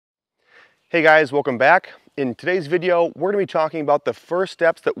Hey guys, welcome back. In today's video, we're going to be talking about the first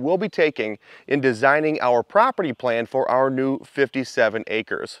steps that we'll be taking in designing our property plan for our new 57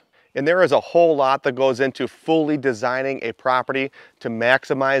 acres. And there is a whole lot that goes into fully designing a property to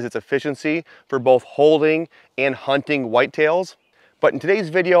maximize its efficiency for both holding and hunting whitetails. But in today's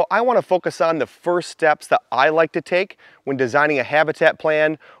video, I want to focus on the first steps that I like to take when designing a habitat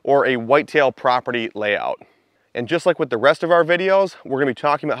plan or a whitetail property layout. And just like with the rest of our videos, we're going to be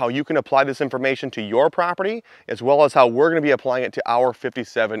talking about how you can apply this information to your property, as well as how we're going to be applying it to our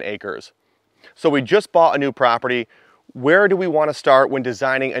 57 acres. So we just bought a new property. Where do we want to start when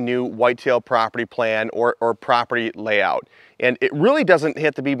designing a new whitetail property plan or property layout? And it really doesn't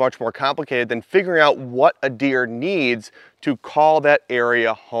have to be much more complicated than figuring out what a deer needs to call that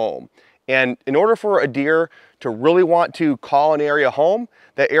area home. And in order for a deer to really want to call an area home,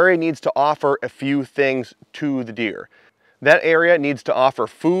 that area needs to offer a few things to the deer. That area needs to offer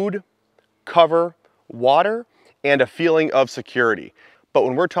food, cover, water, and a feeling of security. But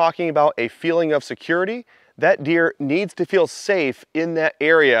when we're talking about a feeling of security, that deer needs to feel safe in that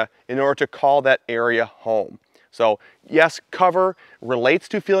area in order to call that area home. So yes, cover relates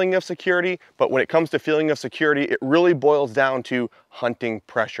to feeling of security, but when it comes to feeling of security, it really boils down to hunting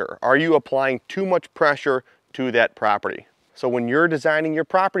pressure. Are you applying too much pressure to that property? So when you're designing your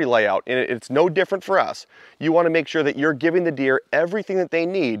property layout, and it's no different for us, you want to make sure that you're giving the deer everything that they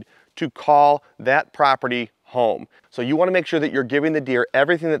need to call that property home. So you want to make sure that you're giving the deer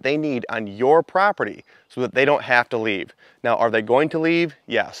everything that they need on your property so that they don't have to leave. Now, are they going to leave?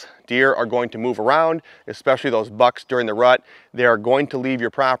 Yes. Deer are going to move around, especially those bucks during the rut. They are going to leave your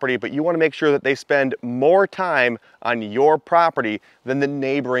property, but you want to make sure that they spend more time on your property than the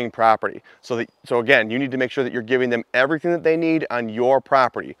neighboring property. So again, you need to make sure that you're giving them everything that they need on your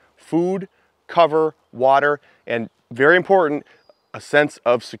property. Food, cover, water, and very important, a sense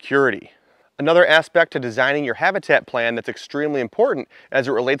of security. Another aspect to designing your habitat plan that's extremely important as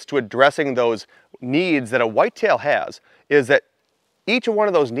it relates to addressing those needs that a whitetail has is that each one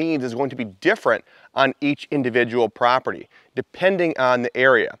of those needs is going to be different on each individual property, depending on the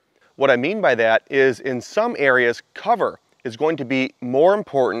area. What I mean by that is in some areas, cover is going to be more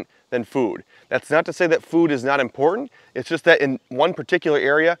important than food. That's not to say that food is not important, it's just that in one particular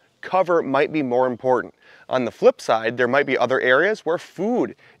area, cover might be more important. On the flip side, there might be other areas where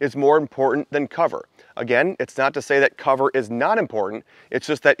food is more important than cover. Again, it's not to say that cover is not important, it's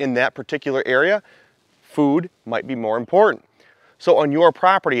just that in that particular area, food might be more important. So on your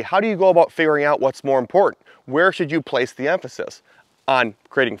property, how do you go about figuring out what's more important? Where should you place the emphasis? On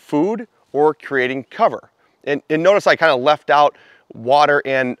creating food or creating cover? And notice I kind of left out water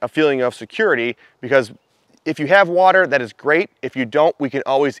and a feeling of security, because if you have water, that is great. If you don't, we can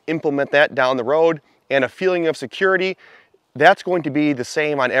always implement that down the road. And a feeling of security, that's going to be the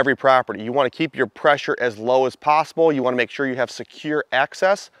same on every property. You want to keep your pressure as low as possible. You want to make sure you have secure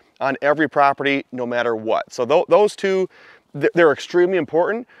access on every property, no matter what. So those two, they're extremely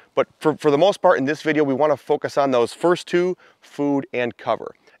important, but for the most part in this video, we want to focus on those first two, food and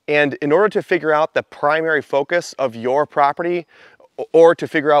cover. And in order to figure out the primary focus of your property, or to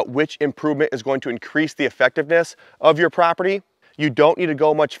figure out which improvement is going to increase the effectiveness of your property, you don't need to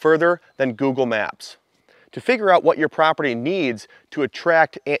go much further than Google Maps. To figure out what your property needs to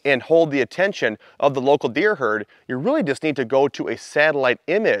attract and hold the attention of the local deer herd, you really just need to go to a satellite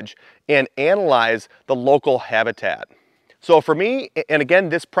image and analyze the local habitat. So for me, and again,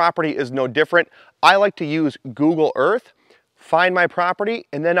 this property is no different, I like to use Google Earth, find my property,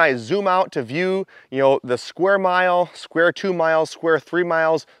 and then I zoom out to view, the square mile, square 2 miles, square 3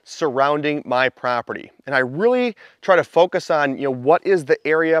 miles surrounding my property. And I really try to focus on, what is the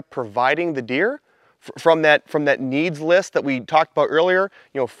area providing the deer from that needs list that we talked about earlier,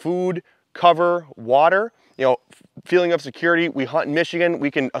 food, cover, water, feeling of security. We hunt in Michigan. We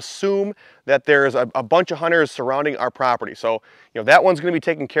can assume that there's a bunch of hunters surrounding our property. So, that one's going to be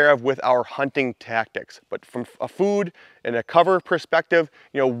taken care of with our hunting tactics. But from a food and a cover perspective,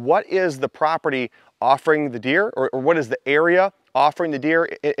 what is the property offering the deer, or what is the area offering the deer,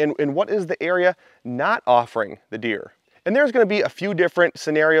 and what is the area not offering the deer? And there's going to be a few different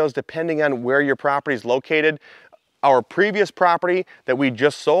scenarios depending on where your property is located. Our previous property that we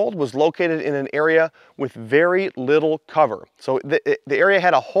just sold was located in an area with very little cover. So the area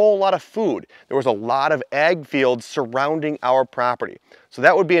had a whole lot of food. There was a lot of ag fields surrounding our property. So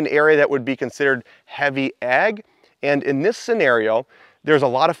that would be an area that would be considered heavy ag. And in this scenario, there's a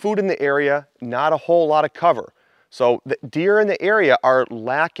lot of food in the area, not a whole lot of cover. So the deer in the area are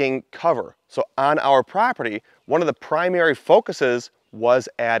lacking cover. So on our property, one of the primary focuses was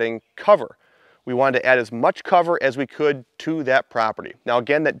adding cover. We wanted to add as much cover as we could to that property. Now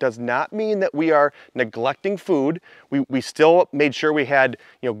again, that does not mean that we are neglecting food. We still made sure we had,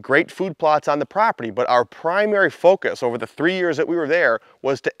 great food plots on the property, but our primary focus over the 3 years that we were there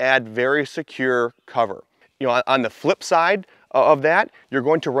was to add very secure cover. On the flip side of that, you're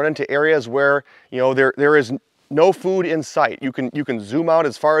going to run into areas where, there is no food in sight. You can zoom out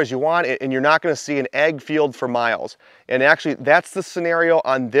as far as you want, and you're not going to see an ag field for miles. And actually, that's the scenario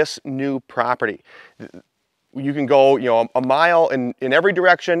on this new property. You can go, a mile in every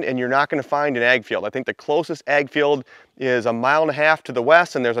direction, and you're not going to find an ag field. I think the closest ag field is 1.5 miles to the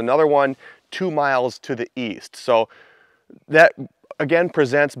west, and there's another one 2 miles to the east. So that again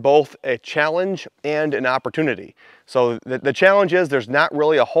presents both a challenge and an opportunity. So the challenge is there's not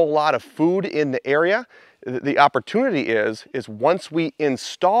really a whole lot of food in the area. The opportunity is once we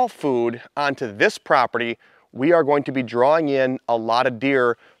install food onto this property, we are going to be drawing in a lot of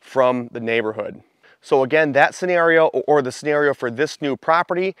deer from the neighborhood. So again, that scenario, or the scenario for this new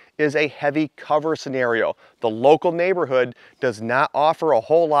property, is a heavy cover scenario. The local neighborhood does not offer a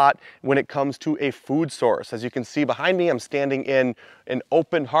whole lot when it comes to a food source. As you can see behind me, I'm standing in an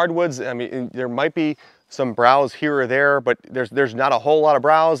open hardwoods. I mean, there might be some browse here or there, but there's not a whole lot of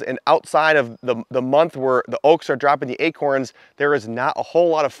browse. And outside of the month where the oaks are dropping the acorns, there is not a whole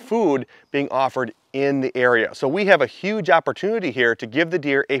lot of food being offered in the area. So we have a huge opportunity here to give the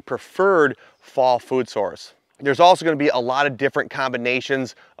deer a preferred fall food source. There's also going to be a lot of different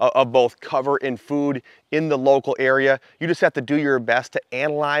combinations of both cover and food in the local area. You just have to do your best to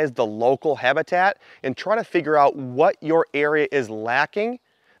analyze the local habitat and try to figure out what your area is lacking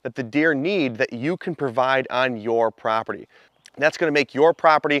that the deer need that you can provide on your property. That's going to make your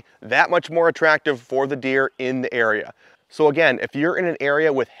property that much more attractive for the deer in the area. So again, if you're in an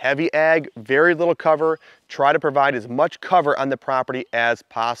area with heavy ag, very little cover, try to provide as much cover on the property as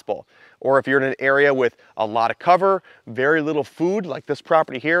possible. Or if you're in an area with a lot of cover, very little food, like this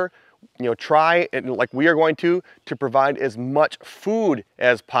property here, try, and like we are going to provide as much food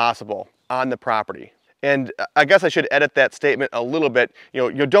as possible on the property. And I guess I should edit that statement a little bit.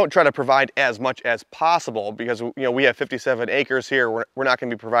 You don't try to provide as much as possible, because we have 57 acres here. We're not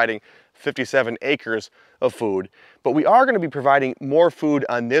going to be providing 57 acres of food, but we are going to be providing more food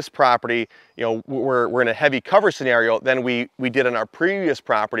on this property. We're in a heavy cover scenario than we did on our previous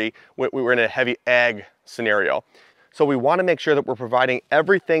property. We were in a heavy ag scenario. So we want to make sure that we're providing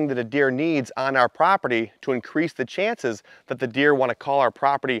everything that a deer needs on our property to increase the chances that the deer want to call our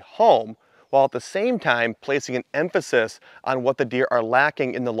property home, while at the same time placing an emphasis on what the deer are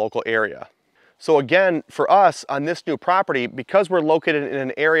lacking in the local area. So again, for us on this new property, because we're located in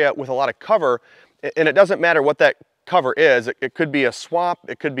an area with a lot of cover, and it doesn't matter what that cover is, it could be a swamp,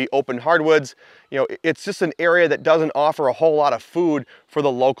 it could be open hardwoods, it's just an area that doesn't offer a whole lot of food for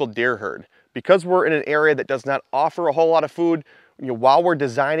the local deer herd. Because we're in an area that does not offer a whole lot of food, while we're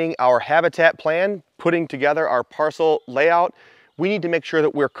designing our habitat plan, putting together our parcel layout, we need to make sure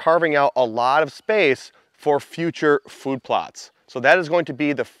that we're carving out a lot of space for future food plots. So that is going to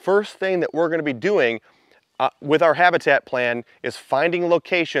be the first thing that we're going to be doing with our habitat plan, is finding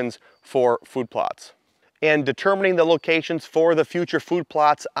locations for food plots. And determining the locations for the future food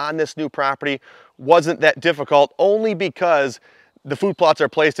plots on this new property wasn't that difficult, only because the food plots are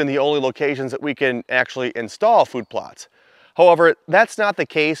placed in the only locations that we can actually install food plots. However, that's not the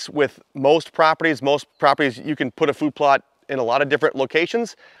case with most properties. Most properties you can put a food plot in a lot of different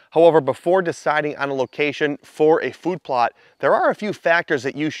locations. However, before deciding on a location for a food plot, there are a few factors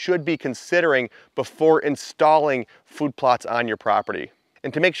that you should be considering before installing food plots on your property.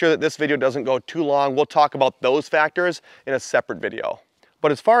 And to make sure that this video doesn't go too long, we'll talk about those factors in a separate video.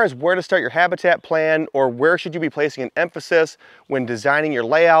 But as far as where to start your habitat plan, or where should you be placing an emphasis when designing your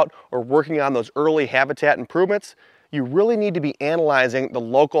layout or working on those early habitat improvements, you really need to be analyzing the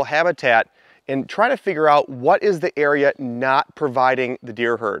local habitat and try to figure out what is the area not providing the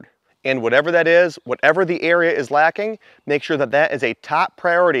deer herd. And whatever that is, whatever the area is lacking, make sure that that is a top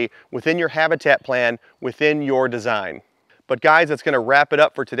priority within your habitat plan, within your design. But guys, that's going to wrap it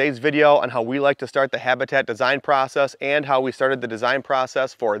up for today's video on how we like to start the habitat design process and how we started the design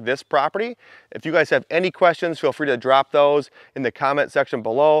process for this property. If you guys have any questions, feel free to drop those in the comment section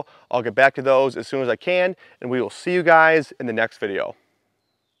below. I'll get back to those as soon as I can, and we will see you guys in the next video.